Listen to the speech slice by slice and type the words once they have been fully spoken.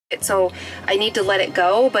So I need to let it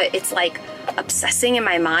go, but it's like obsessing in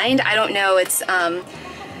my mind. I don't know, it's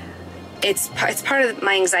part of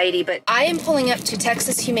my anxiety. But I am pulling up to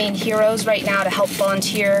Texas Humane Heroes right now to help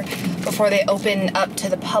volunteer before they open up to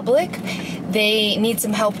the public. They need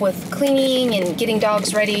some help with cleaning and getting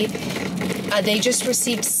dogs ready. They just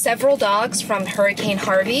received several dogs from Hurricane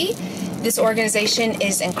Harvey. This organization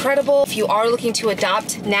is incredible. If you are looking to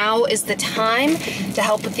adopt, now is the time to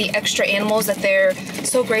help with the extra animals that they're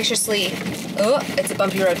so graciously, oh, it's a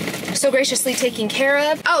bumpy road, so graciously taking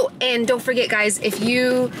care of. Oh, and don't forget guys, if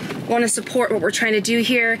you want to support what we're trying to do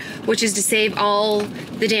here, which is to save all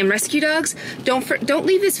the damn rescue dogs, don't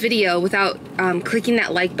leave this video without clicking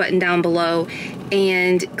that like button down below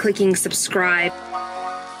and clicking subscribe.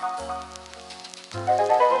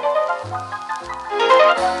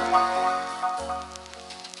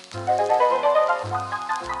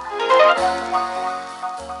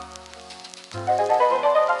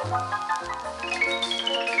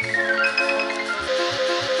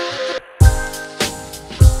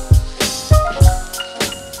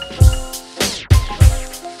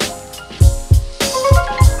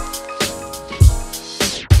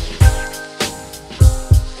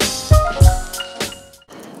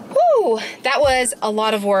 That was a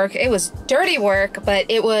lot of work. It was dirty work, but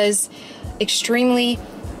it was extremely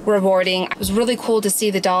rewarding. It was really cool to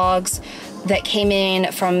see the dogs that came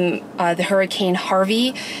in from the Hurricane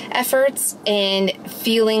Harvey efforts and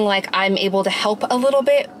feeling like I'm able to help a little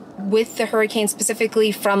bit with the hurricane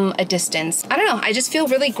specifically from a distance. I don't know, I just feel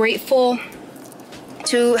really grateful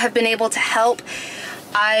to have been able to help.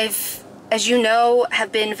 I've, as you know,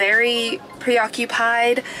 have been very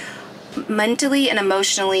preoccupied mentally and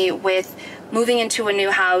emotionally with moving into a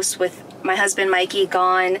new house with my husband Mikey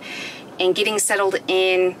gone and getting settled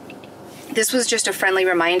in. This was just a friendly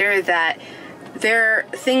reminder that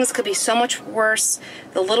things could be so much worse.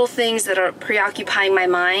 The little things that are preoccupying my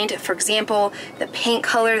mind, for example, the paint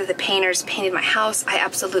color that the painters painted my house, I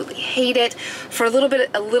absolutely hate it. For a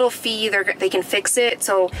little fee, they can fix it,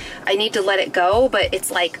 so I need to let it go, but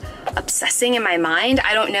it's like obsessing in my mind.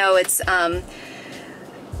 I don't know, it's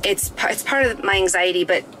part of my anxiety.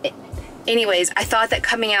 But anyways, I thought that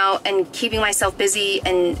coming out and keeping myself busy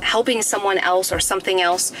and helping someone else or something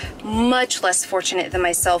else much less fortunate than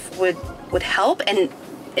myself would help, and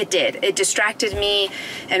it did. It distracted me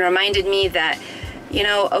and reminded me that, you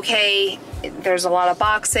know, okay, there's a lot of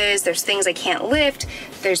boxes, there's things I can't lift,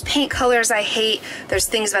 there's paint colors I hate, there's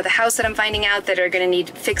things about the house that I'm finding out that are gonna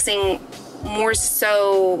need fixing more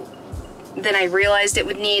so than I realized it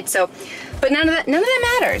would need. So, but none of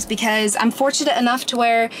that matters, because I'm fortunate enough to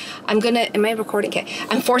where am I recording? Okay.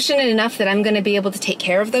 I'm fortunate enough that I'm gonna be able to take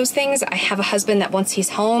care of those things. I have a husband that once he's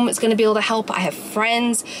home is gonna be able to help. I have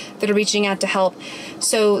friends that are reaching out to help.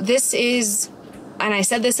 So this is, and I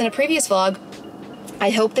said this in a previous vlog, I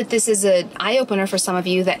hope that this is an eye-opener for some of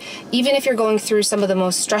you, that even if you're going through some of the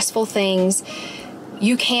most stressful things,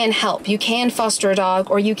 you can help. You can foster a dog,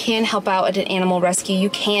 or you can help out at an animal rescue. You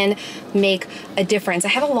can make a difference. I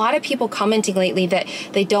have a lot of people commenting lately that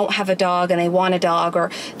they don't have a dog and they want a dog, or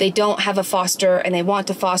they don't have a foster and they want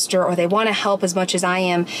to foster, or they want to help as much as I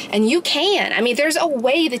am. And you can. I mean, there's a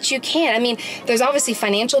way that you can. I mean, there's obviously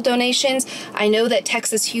financial donations. I know that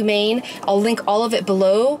Texas Humane, I'll link all of it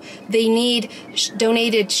below. They need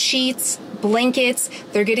donated sheets, blankets.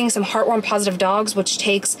 They're getting some Heartworm Positive Dogs, which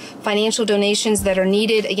takes financial donations that are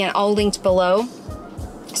needed. Again, all linked below.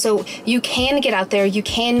 So you can get out there, you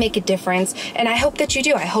can make a difference, and I hope that you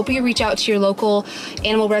do. I hope you reach out to your local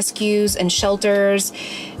animal rescues and shelters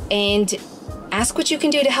and ask what you can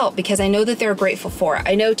do to help, because I know that they're grateful for it.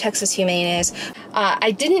 I know Texas Humane is.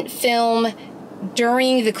 I didn't film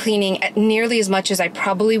during the cleaning nearly as much as I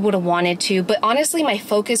probably would have wanted to, but honestly my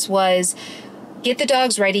focus was get the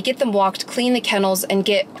dogs ready, get them walked, clean the kennels, and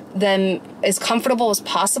get them as comfortable as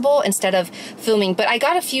possible instead of filming. But I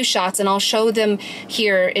got a few shots, and I'll show them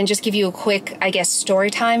here and just give you a quick, I guess, story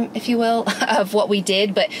time, if you will, of what we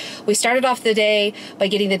did. But we started off the day by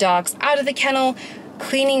getting the dogs out of the kennel,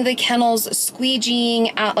 cleaning the kennels,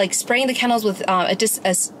 squeegeeing out, like spraying the kennels with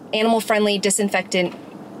a animal-friendly disinfectant,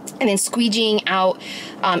 and then squeegeeing out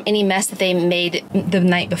any mess that they made the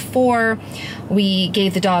night before. We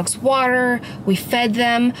gave the dogs water, we fed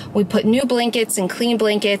them, we put new blankets and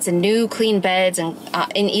new clean beds and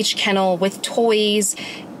in each kennel with toys,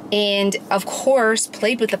 and of course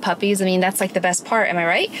played with the puppies. I mean, that's like the best part, am I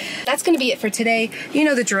right? That's gonna be it for today. You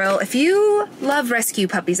know the drill. If you love rescue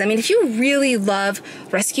puppies, I mean, if you really love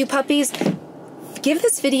rescue puppies, give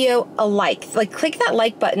this video a like. Click that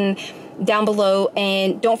like button down below,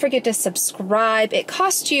 and don't forget to subscribe. It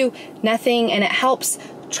costs you nothing and it helps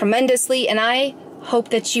tremendously, and I Hope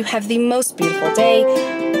that you have the most beautiful day.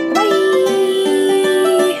 Bye!